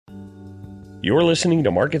You're listening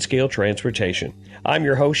to Market Scale Transportation. I'm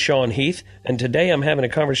your host, Sean Heath, and today I'm having a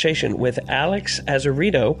conversation with Alex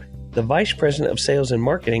Azzarito, the Vice President of Sales and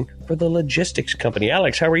Marketing for the logistics company.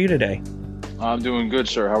 Alex, how are you today? I'm doing good,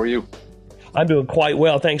 sir. How are you? I'm doing quite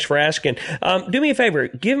well. Thanks for asking. Do me a favor.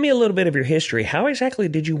 Give me a little bit of your history. How exactly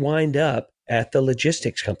did you wind up at the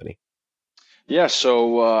logistics company? Yeah,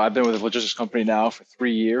 so I've been with the logistics company now for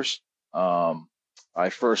 3 years.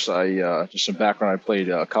 Just some background. I played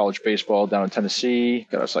college baseball down in Tennessee,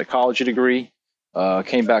 got a psychology degree,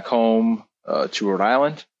 came back home to Rhode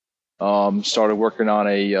Island, started working on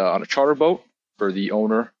a charter boat for the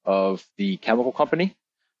owner of the chemical company.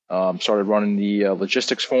 Started running the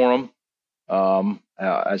logistics for him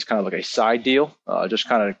as kind of like a side deal, just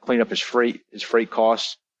kind of clean up his freight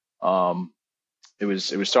costs. It was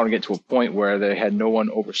starting to get to a point where they had no one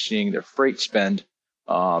overseeing their freight spend.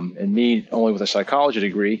 And me, only with a psychology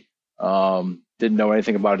degree, didn't know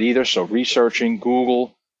anything about it either. So researching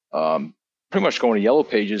Google, pretty much going to Yellow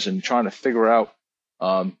Pages and trying to figure out,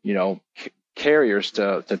 carriers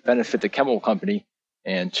to benefit the chemical company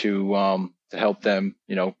and to help them,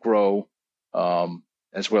 grow,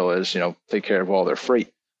 as well as, take care of all their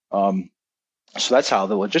freight. So that's how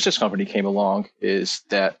the logistics company came along, is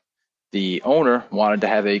that the owner wanted to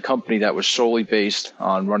have a company that was solely based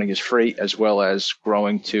on running his freight, as well as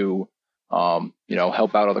growing to,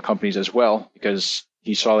 help out other companies as well, because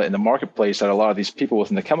he saw that in the marketplace that a lot of these people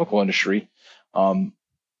within the chemical industry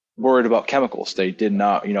worried about chemicals. They did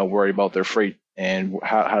not, worry about their freight and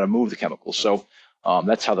how to move the chemicals. So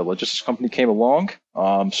that's how the logistics company came along.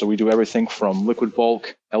 So we do everything from liquid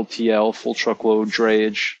bulk, LTL, full truckload,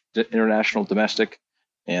 drayage, international, domestic.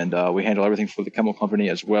 And we handle everything for the chemical company,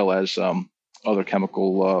 as well as other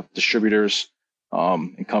chemical distributors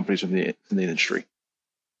and companies in the industry.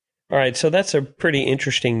 All right, so that's a pretty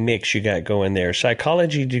interesting mix you got going there.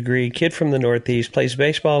 Psychology degree, kid from the Northeast, plays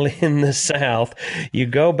baseball in the South. You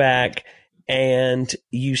go back and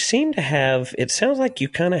you seem to have, it sounds like you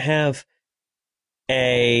kind of have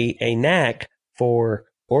a knack for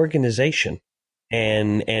organization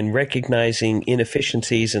and recognizing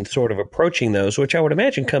inefficiencies and sort of approaching those, which I would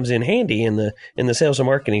imagine comes in handy in the sales and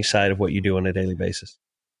marketing side of what you do on a daily basis.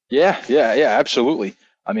 Yeah, absolutely.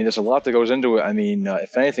 I mean, there's a lot that goes into it. I mean,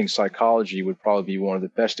 if anything, psychology would probably be one of the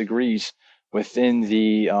best degrees within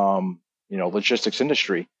the logistics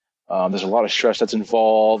industry. There's a lot of stress that's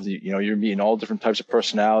involved. You're meeting all different types of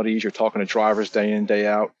personalities. You're talking to drivers day in, day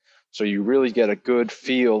out. So you really get a good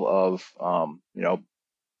feel of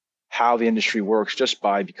how the industry works just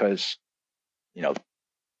because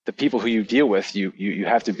the people who you deal with, you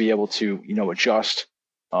have to be able to adjust,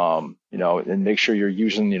 and make sure you're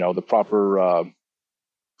using the proper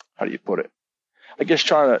how do you put it?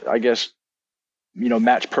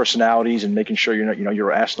 Match personalities and making sure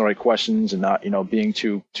you're asking the right questions and not being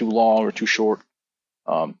too long or too short.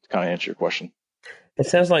 To kind of answer your question. It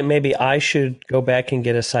sounds like maybe I should go back and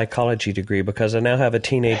get a psychology degree, because I now have a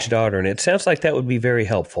teenage daughter, and it sounds like that would be very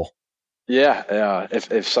helpful. Yeah.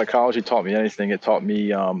 If psychology taught me anything, it taught me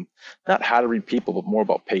not how to read people, but more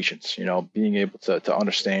about patience. Being able to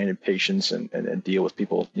understand and patience and deal with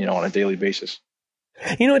people, on a daily basis.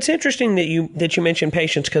 It's interesting that you mentioned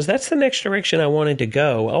patience, because that's the next direction I wanted to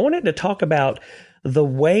go. I wanted to talk about the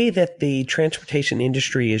way that the transportation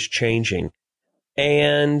industry is changing.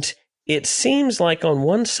 And it seems like on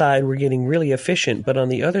one side we're getting really efficient, but on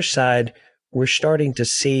the other side we're starting to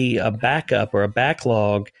see a backup or a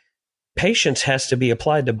backlog. Patience has to be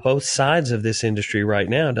applied to both sides of this industry right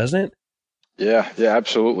now, doesn't it? Yeah,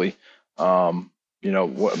 absolutely. My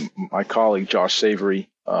colleague Josh Savory,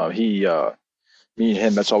 me and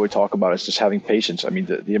him, that's all we talk about, is just having patience. I mean,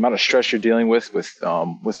 the amount of stress you're dealing with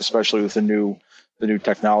especially with the new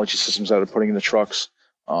technology systems that are putting in the trucks,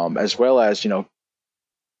 as well as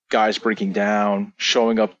guys breaking down,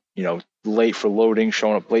 showing up late for loading,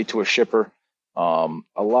 showing up late to a shipper.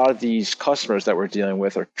 A lot of these customers that we're dealing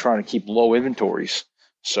with are trying to keep low inventories,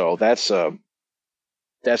 so that's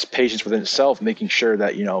patience within itself, making sure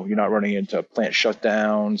that you're not running into plant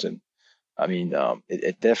shutdowns. And I mean,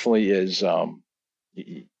 it definitely is.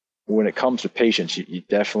 When it comes to patience, you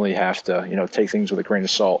definitely have to take things with a grain of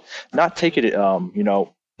salt. Not take it.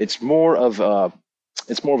 It's more of a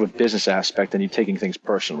business aspect than you taking things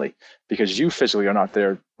personally, because you physically are not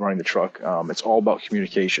there running the truck. It's all about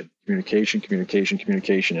communication, and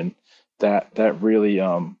that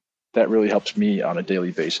really helps me on a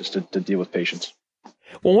daily basis to deal with patience.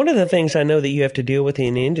 Well, one of the things I know that you have to deal with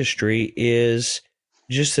in the industry is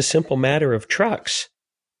just the simple matter of trucks.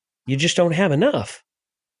 You just don't have enough.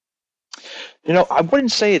 I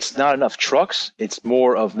wouldn't say it's not enough trucks. It's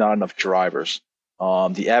more of not enough drivers.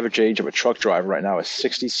 The average age of a truck driver right now is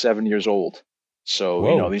 67 years old. So,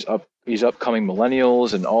 Whoa. these upcoming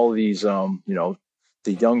millennials and all these, the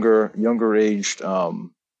younger aged,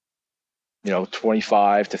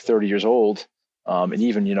 25 to 30 years old, and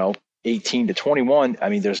even, 18 to 21. I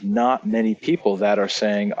mean, there's not many people that are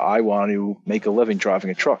saying, I want to make a living driving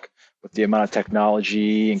a truck. With the amount of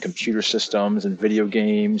technology and computer systems and video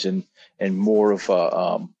games and more of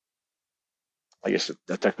I guess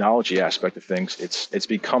the technology aspect of things, it's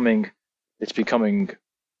becoming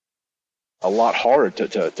a lot harder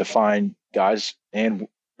to find guys and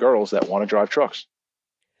girls that want to drive trucks.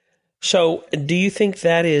 So, do you think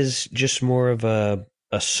that is just more of a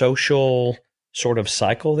social sort of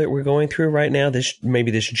cycle that we're going through right now? This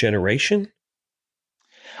generation.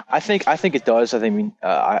 I think it does.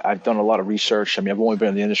 I've done a lot of research. I mean, I've only been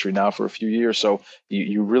in the industry now for a few years, so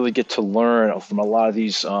you really get to learn from a lot of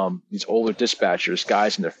these older dispatchers,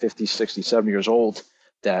 guys in their 50s, 60s, 70 years old,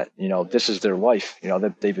 that this is their life.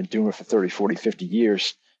 That they've been doing it for 30, 40, 50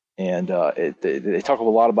 years, and they talk a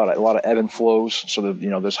lot about a lot of ebb and flows. So that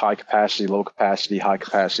there's high capacity, low capacity, high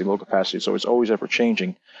capacity, low capacity. So it's always ever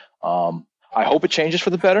changing. I hope it changes for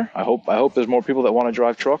the better. I hope there's more people that want to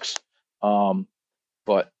drive trucks. Um,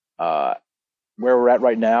 but where we're at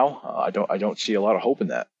right now, I don't see a lot of hope in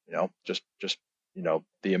that. Just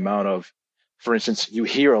the amount of, for instance, you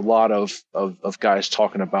hear a lot of guys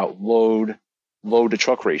talking about load to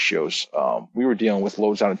truck ratios. We were dealing with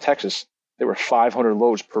loads out in Texas. There were 500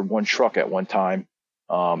 loads per one truck at one time,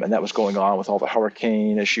 and that was going on with all the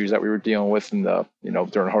hurricane issues that we were dealing with in the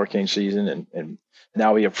during hurricane season, and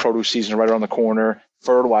now we have produce season right around the corner,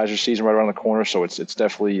 fertilizer season right around the corner. So it's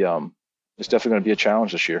definitely going to be a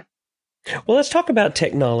challenge this year. Well, let's talk about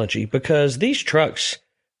technology because these trucks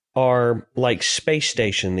are like space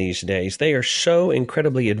station these days. They are so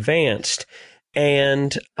incredibly advanced.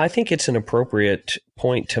 And I think it's an appropriate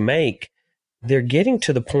point to make. They're getting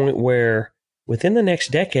to the point where within the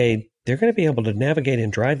next decade, they're going to be able to navigate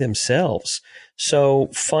and drive themselves. So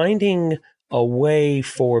finding a way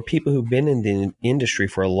for people who've been in the industry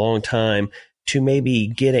for a long time to maybe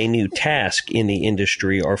get a new task in the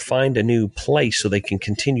industry or find a new place so they can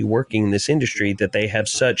continue working in this industry that they have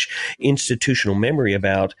such institutional memory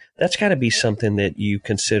about, that's got to be something that you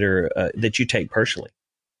consider, that you take personally.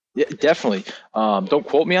 Yeah, definitely. Don't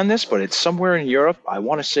quote me on this, but it's somewhere in Europe. I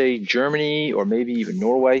want to say Germany or maybe even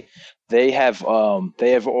Norway. They have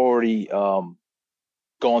already gone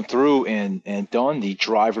through and done the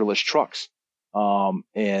driverless trucks,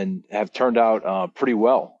 and have turned out pretty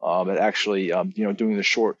well. At actually, doing the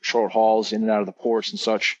short hauls in and out of the ports and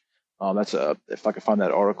such. If I can find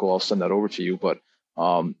that article, I'll send that over to you. But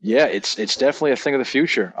yeah, it's definitely a thing of the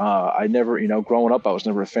future. I never, growing up, I was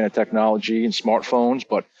never a fan of technology and smartphones,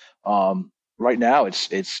 but right now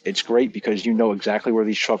it's great because you know exactly where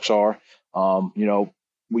these trucks are.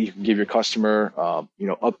 We can give your customer,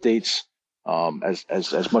 updates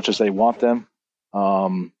as much as they want them,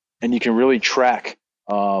 and you can really track,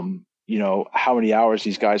 how many hours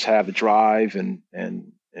these guys have to drive and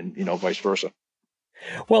vice versa.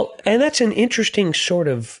 Well, and that's an interesting sort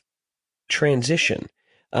of transition.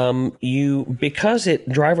 Because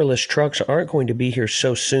driverless trucks aren't going to be here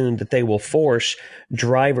so soon that they will force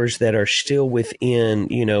drivers that are still within,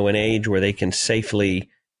 an age where they can safely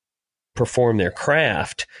perform their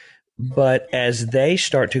craft. But as they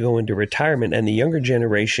start to go into retirement and the younger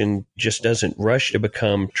generation just doesn't rush to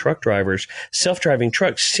become truck drivers, self-driving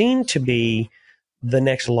trucks seem to be the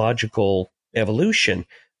next logical evolution.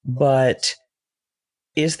 But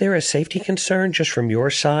is there a safety concern just from your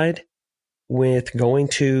side with going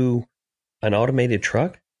to an automated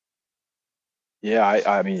truck? Yeah,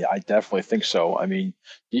 I mean, I definitely think so.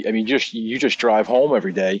 You just drive home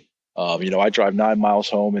every day. I drive 9 miles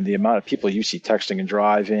home, and the amount of people you see texting and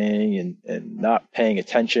driving and not paying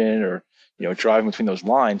attention, or driving between those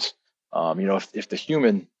lines. If the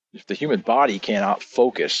human body cannot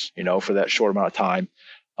focus, for that short amount of time,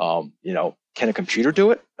 can a computer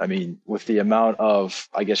do it? I mean, with the amount of,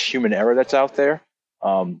 I guess, human error that's out there,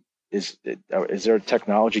 is there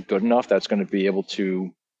technology good enough that's going to be able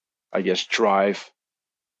to, I guess, you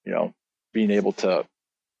know, being able to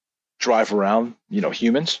drive around,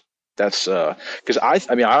 humans? That's because I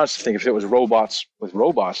honestly think if it was robots with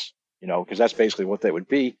robots, because that's basically what they would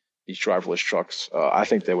be, these driverless trucks, I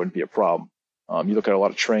think they wouldn't be a problem. You look at a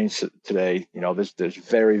lot of trains today, there's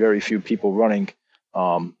very, very few people running,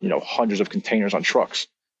 hundreds of containers on trucks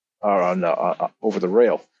or on over the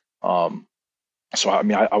rail. So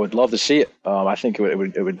I would love to see it. I think it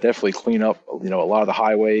would definitely clean up, a lot of the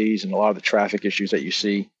highways and a lot of the traffic issues that you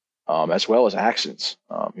see, as well as accidents.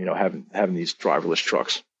 Having these driverless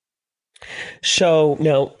trucks. So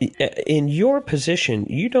now, in your position,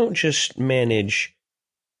 you don't just manage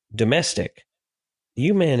domestic,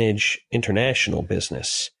 you manage international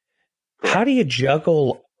business. How Correct. do you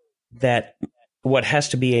juggle that, what has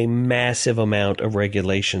to be a massive amount of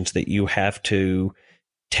regulations that you have to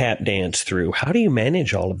tap dance through? How do you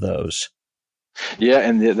manage all of those? Yeah,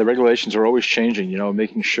 and the regulations are always changing.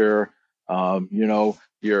 Making sure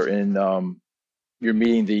you're in you're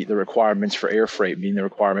meeting the requirements for air freight, meeting the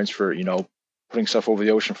requirements for putting stuff over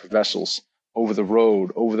the ocean for vessels, over the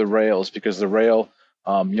road, over the rails, because the rail,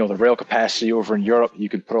 the rail capacity over in Europe, you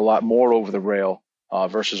could put a lot more over the rail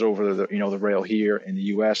versus over the rail here in the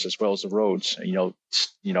U.S. as well as the roads.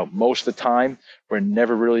 Most of the time we're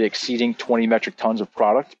never really exceeding 20 metric tons of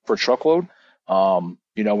product per truckload. When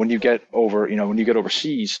you get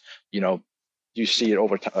overseas, you see it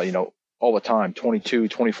over, all the time, 22,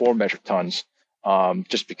 24 metric tons,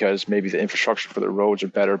 just because maybe the infrastructure for the roads are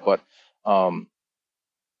better. But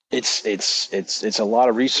it's a lot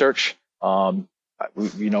of research.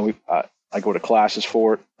 I go to classes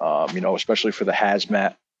for it. Especially for the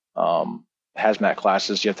hazmat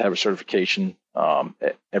classes, you have to have a certification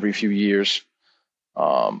every few years.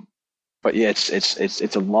 But yeah,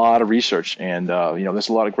 it's a lot of research, and there's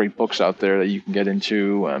a lot of great books out there that you can get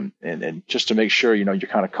into, and just to make sure you're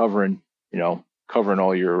kind of covering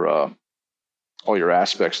all your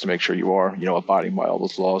aspects to make sure you are abiding by all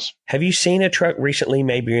those laws. Have you seen a truck recently,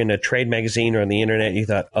 maybe in a trade magazine or on the internet, and you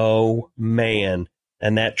thought, oh man,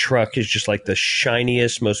 and that truck is just like the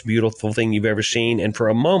shiniest, most beautiful thing you've ever seen, and for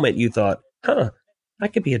a moment you thought, I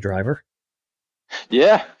could be a driver?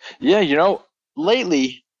 Yeah,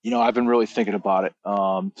 lately, I've been really thinking about it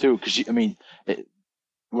too, because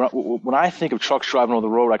when I think of trucks driving on the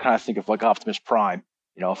road, I kind of think of like Optimus Prime.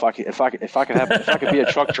 If I could be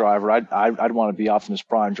a truck driver, I'd want to be Optimus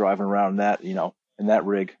Prime driving around in that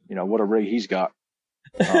rig. What a rig he's got.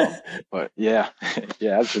 But yeah,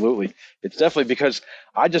 yeah, absolutely. It's definitely because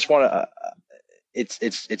I just want to.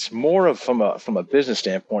 It's more of from a business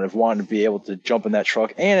standpoint of wanting to be able to jump in that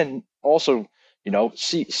truck and also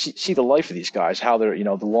see the life of these guys, how they're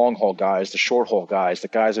the long haul guys, the short haul guys, the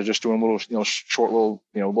guys that are just doing little short little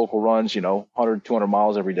local runs 100 200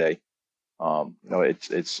 miles every day.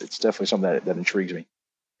 It's definitely something that intrigues me.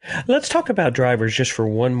 Let's talk about drivers just for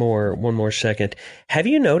one more second. Have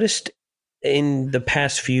you noticed in the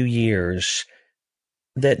past few years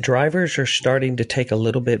that drivers are starting to take a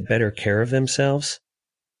little bit better care of themselves?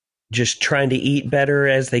 Just trying to eat better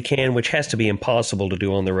as they can, which has to be impossible to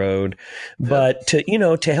do on the road, but to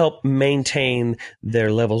help maintain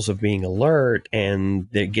their levels of being alert and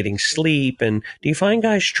they're getting sleep. And do you find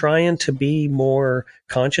guys trying to be more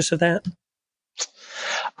conscious of that?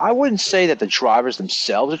 I wouldn't say that the drivers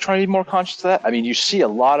themselves are trying to be more conscious of that. I mean, you see a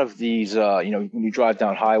lot of these, when you drive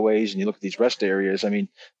down highways and you look at these rest areas. I mean,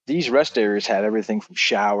 these rest areas have everything from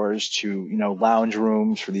showers to, lounge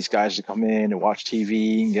rooms for these guys to come in and watch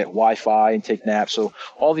TV and get Wi-Fi and take naps. So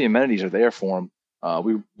all the amenities are there for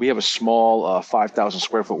them. We have a small 5,000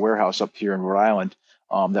 square foot warehouse up here in Rhode Island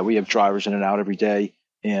that we have drivers in and out every day.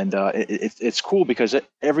 And it's cool because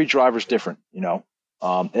every driver's different,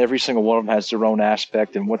 every single one of them has their own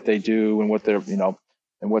aspect and what they do and what their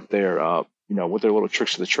what their little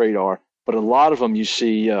tricks of the trade are. But a lot of them you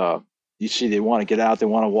see they want to get out, they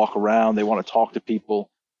want to walk around, they want to talk to people,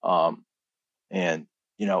 and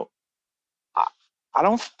I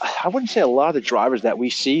wouldn't say a lot of the drivers that we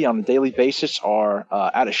see on a daily basis are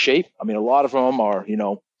out of shape. I mean, a lot of them are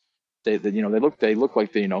they look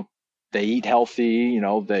like they eat healthy,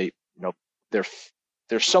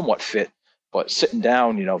 they're somewhat fit. But sitting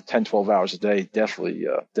down, 10, 12 hours a day definitely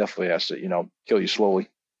has to, kill you slowly.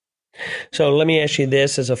 So let me ask you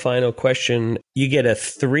this as a final question. You get a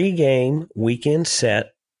 3-game weekend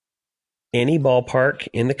set, any ballpark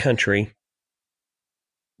in the country,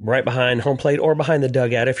 right behind home plate or behind the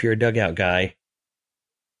dugout if you're a dugout guy.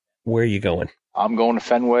 Where are you going? I'm going to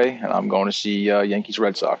Fenway, and I'm going to see Yankees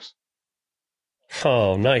Red Sox.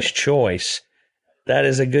 Oh, nice choice. That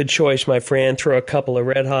is a good choice, my friend. Throw a couple of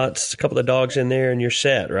Red Hots, a couple of dogs in there, and you're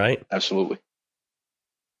set, right? Absolutely.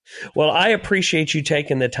 Well, I appreciate you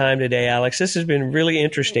taking the time today, Alex. This has been really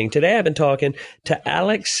interesting. Today I've been talking to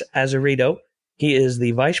Alex Azzarito. He is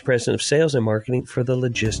the Vice President of Sales and Marketing for the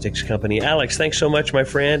Logistics Company. Alex, thanks so much, my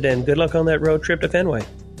friend, and good luck on that road trip to Fenway.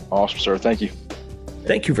 Awesome, sir. Thank you.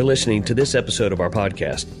 Thank you for listening to this episode of our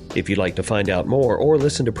podcast. If you'd like to find out more or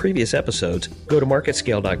listen to previous episodes, go to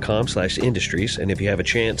marketscale.com/industries. And if you have a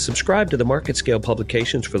chance, subscribe to the MarketScale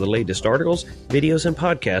publications for the latest articles, videos, and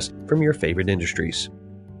podcasts from your favorite industries.